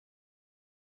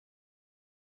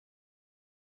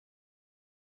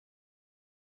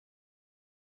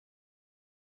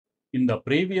In the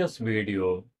previous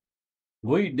video,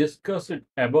 we discussed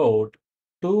about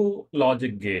two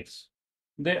logic gates.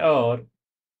 They are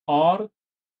OR,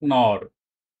 NOR.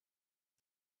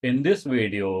 In this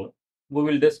video, we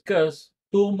will discuss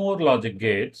two more logic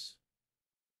gates,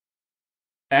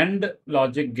 AND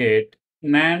logic gate,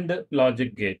 NAND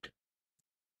logic gate.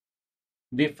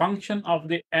 The function of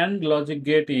the AND logic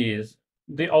gate is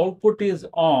the output is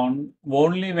on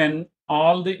only when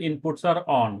all the inputs are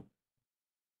on.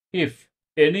 If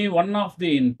any one of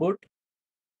the input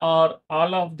or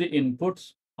all of the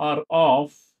inputs are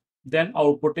off, then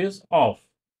output is off.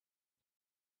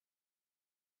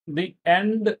 The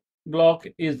AND block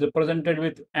is represented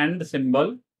with AND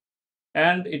symbol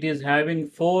and it is having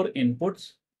 4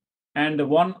 inputs and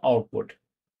 1 output.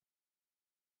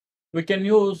 We can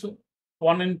use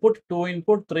 1 input, 2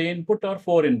 input, 3 input or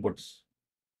 4 inputs.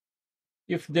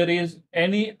 If there is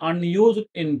any unused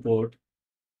input,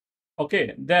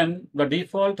 okay, then the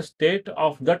default state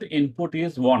of that input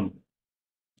is 1.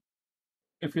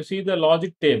 If you see the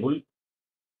logic table,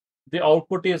 the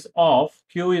output is off,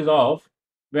 Q is off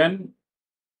when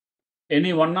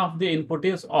any one of the input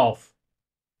is off.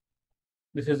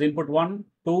 This is input 1,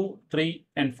 2, 3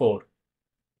 and 4.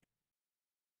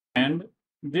 And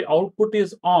the output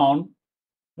is on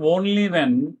only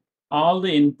when all the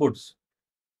inputs,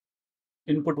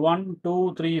 input 1,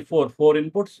 2, 3, 4, 4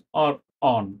 inputs are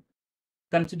on.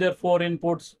 Consider 4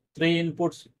 inputs, 3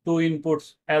 inputs, 2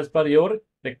 inputs as per your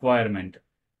requirement.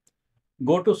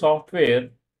 Go to software,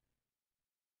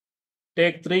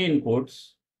 take 3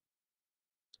 inputs,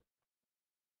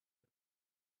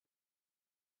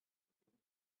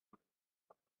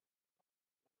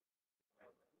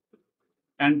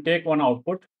 and take one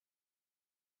output,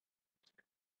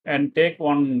 and take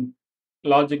one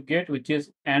logic gate which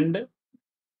is AND.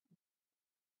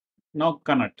 Now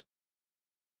connect.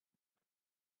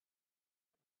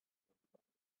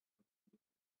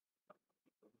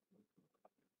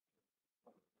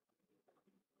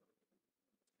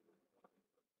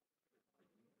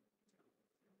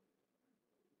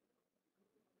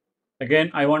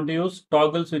 Again, I want to use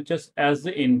toggle switches as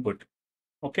the input.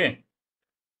 Okay.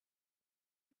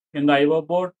 In the IO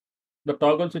board, the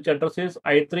toggle switch address is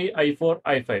I3, I4,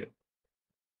 I5.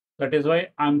 That is why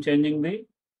I'm changing the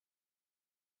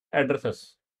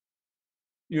addresses.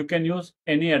 You can use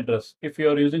any address if you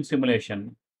are using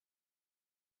simulation.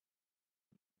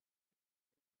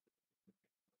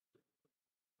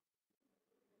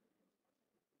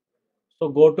 So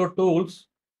go to Tools,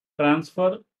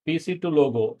 Transfer PC to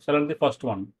Logo. Select the first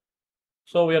one.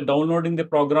 So we are downloading the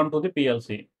program to the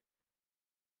PLC.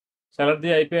 Select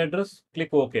the IP address, click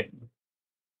OK.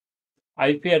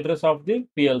 IP address of the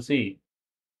PLC.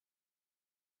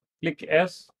 Click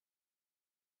S.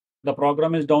 The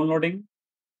program is downloading.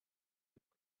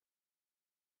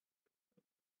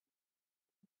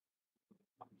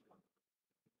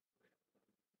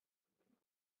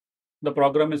 The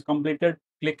program is completed.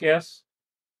 Click S.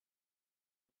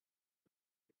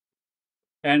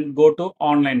 And go to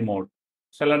online mode.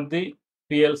 Select the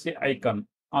PLC icon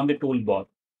on the toolbar.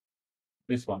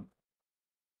 This one.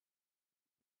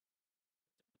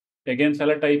 Again,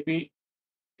 select IP,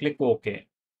 click OK.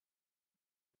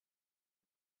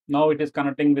 Now it is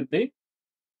connecting with the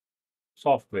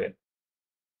software.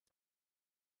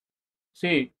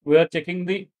 See, we are checking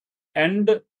the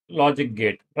AND logic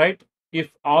gate, right?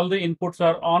 If all the inputs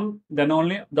are on, then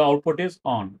only the output is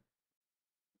on.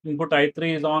 Input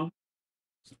I3 is on,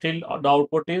 still the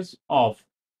output is off.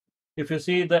 If you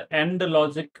see the AND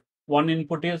logic, one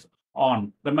input is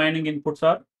on, remaining inputs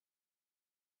are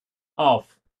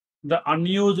off. The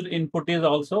unused input is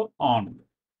also on.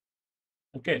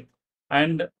 Okay,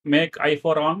 and make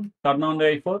I4 on, turn on the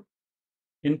I4.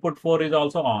 Input 4 is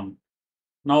also on.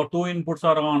 Now 2 inputs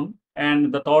are on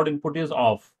and the third input is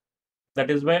off. That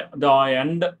is why the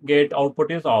AND gate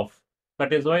output is off.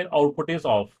 That is why output is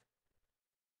off.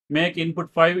 Make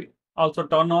input 5 also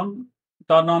turn on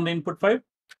the input 5.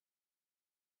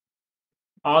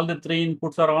 All the 3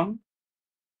 inputs are on.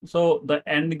 So the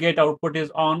AND gate output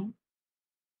is on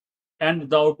and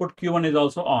the output Q1 is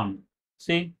also on.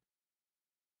 See,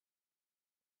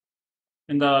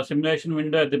 in the simulation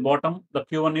window at the bottom, the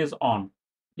Q1 is on.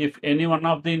 If any one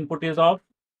of the input is off,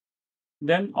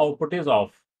 then output is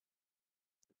off.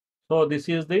 So this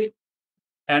is the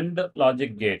AND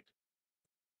logic gate.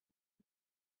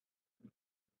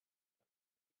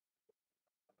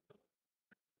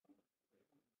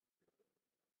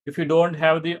 If you don't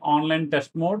have the online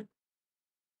test mode,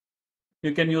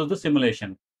 you can use the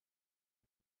simulation.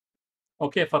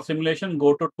 Okay, for simulation,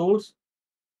 go to Tools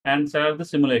and select the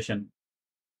simulation.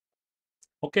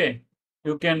 Okay,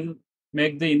 you can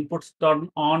make the inputs turn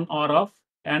on or off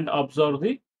and observe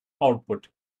the output.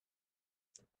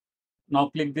 Now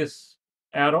click this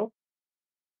arrow.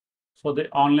 So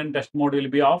the online test mode will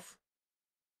be off.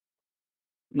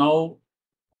 Now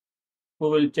we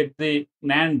will check the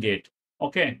NAND gate.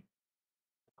 Okay.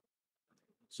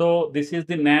 So this is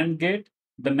the NAND gate.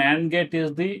 The NAND gate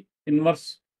is the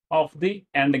inverse of the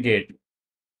AND gate.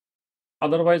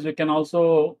 Otherwise, we can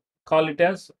also call it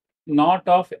as not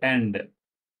of AND.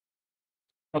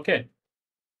 Okay.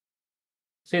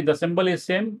 See, the symbol is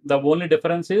same. The only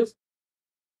difference is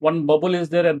one bubble is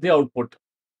there at the output.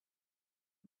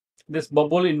 This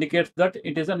bubble indicates that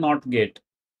it is a NOT gate.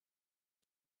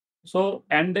 So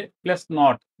AND plus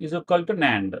NOT is equal to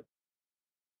NAND.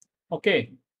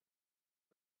 Okay.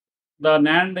 The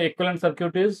NAND equivalent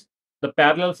circuit is the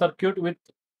parallel circuit with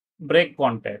break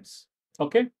contacts.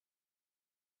 Okay.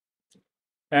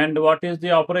 And what is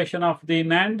the operation of the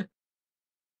NAND?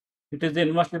 It is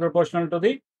inversely proportional to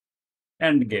the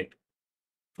AND gate.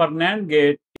 For NAND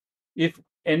gate, if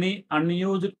any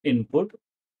unused input,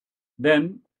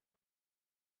 then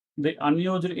the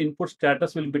unused input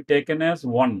status will be taken as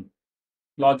 1,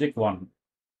 logic 1.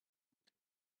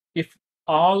 If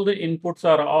all the inputs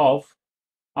are off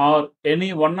or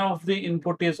any one of the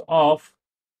input is off,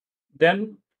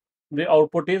 then the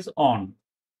output is on.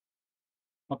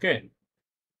 Okay.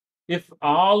 If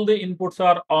all the inputs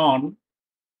are on,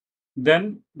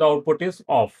 then the output is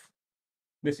off.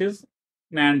 This is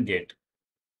NAND gate.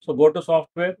 So go to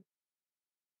software,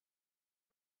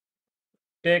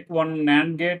 take one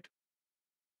NAND gate,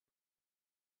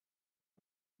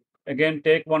 again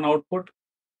take one output,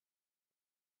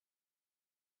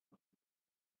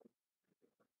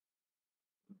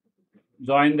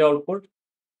 join the output.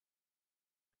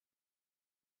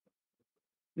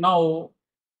 Now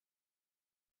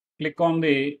click on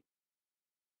the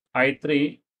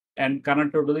I3 and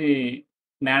connect to the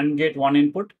NAND gate 1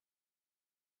 input.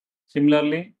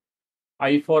 Similarly,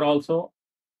 I4 also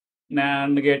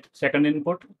NAND gate 2nd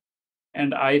input,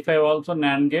 and I5 also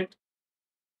NAND gate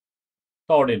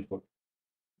 3rd input.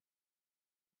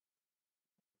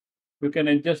 You can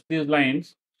adjust these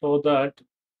lines so that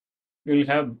you will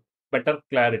have better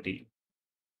clarity.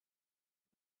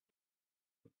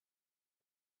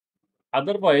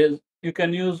 Otherwise, you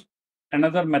can use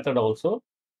another method also.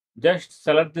 Just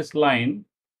select this line,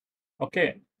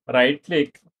 okay, right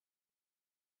click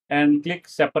and click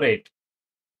separate.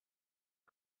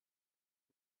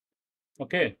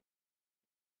 Okay.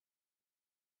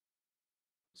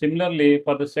 Similarly,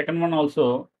 for the second one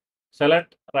also,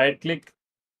 select, right click,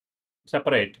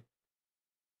 separate.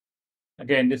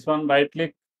 Again, this one, right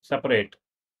click, separate.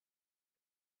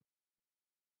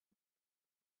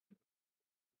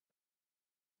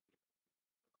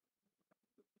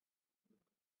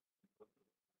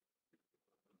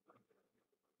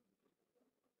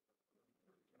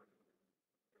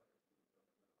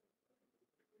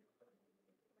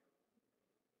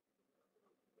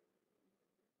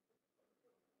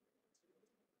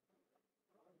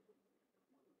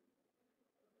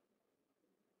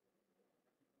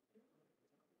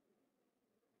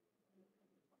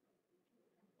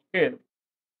 Okay,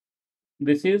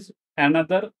 this is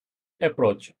another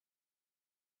approach.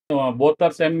 Both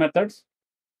are same methods.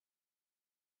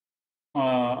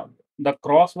 The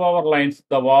crossover lines,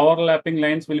 the overlapping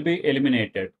lines will be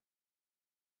eliminated.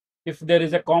 If there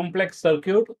is a complex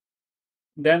circuit,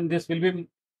 then this will be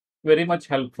very much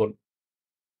helpful.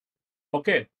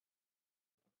 Okay.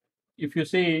 If you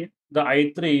see the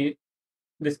I3,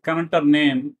 this connector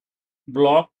name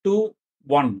block 2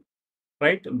 1,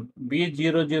 right?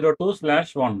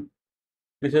 B002/1.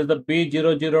 This is the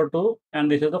B002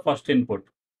 and this is the first input.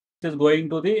 This is going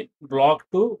to the block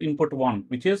 2 input 1,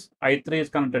 which is I3 is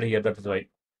connected here. That is why.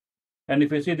 And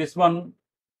if you see this one,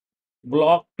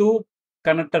 block 2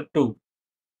 connector 2,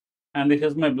 and this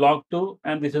is my block 2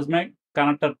 and this is my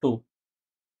connector 2.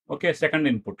 Okay, second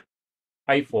input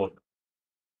I4.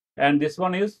 And this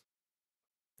one is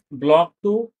block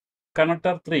 2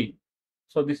 connector 3.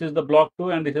 So this is the block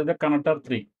 2 and this is the connector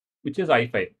 3, which is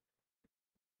I5.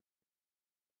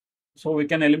 So we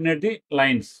can eliminate the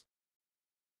lines.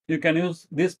 You can use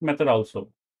this method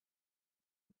also.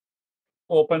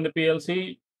 Open the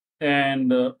PLC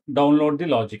and download the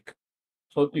logic.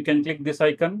 So you can click this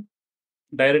icon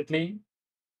directly.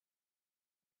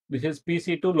 This is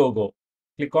PC2 logo.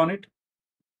 Click on it.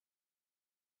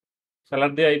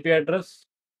 Select the IP address.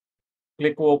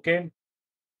 Click OK.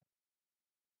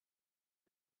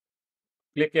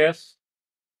 Click Yes.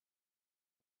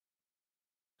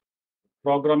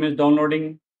 Program is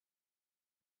downloading.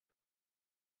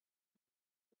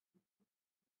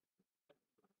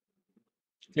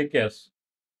 Click yes.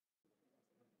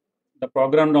 The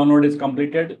program download is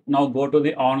completed. Now go to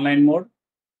the online mode.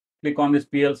 Click on this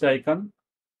PLC icon.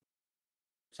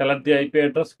 Select the IP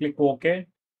address. Click OK.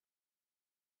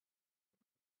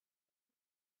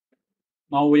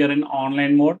 Now we are in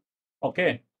online mode.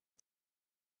 Okay.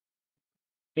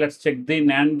 Let's check the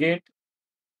NAND gate.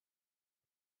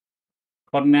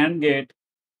 For NAND gate,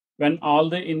 when all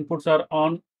the inputs are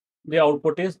on, the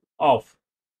output is off.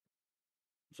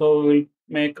 So we will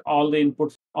make all the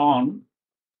inputs on.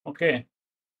 Okay.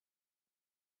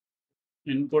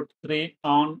 Input 3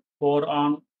 on, 4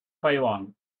 on, 5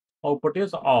 on. Output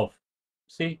is off.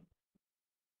 See,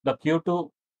 the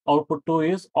Q2 output 2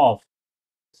 is off.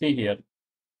 See here.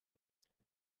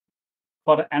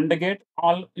 For AND gate,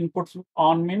 all inputs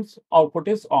on means output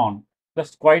is on.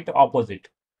 That's quite opposite.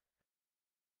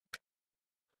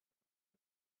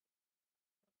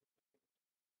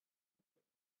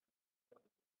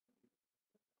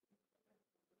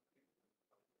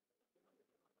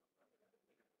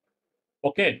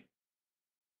 Okay.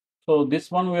 So this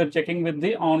one we are checking with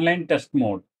the online test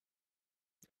mode.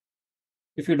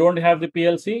 If you don't have the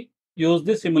PLC, use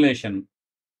the simulation.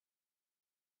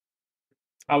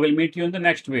 I will meet you in the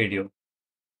next video.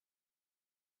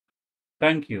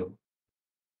 Thank you.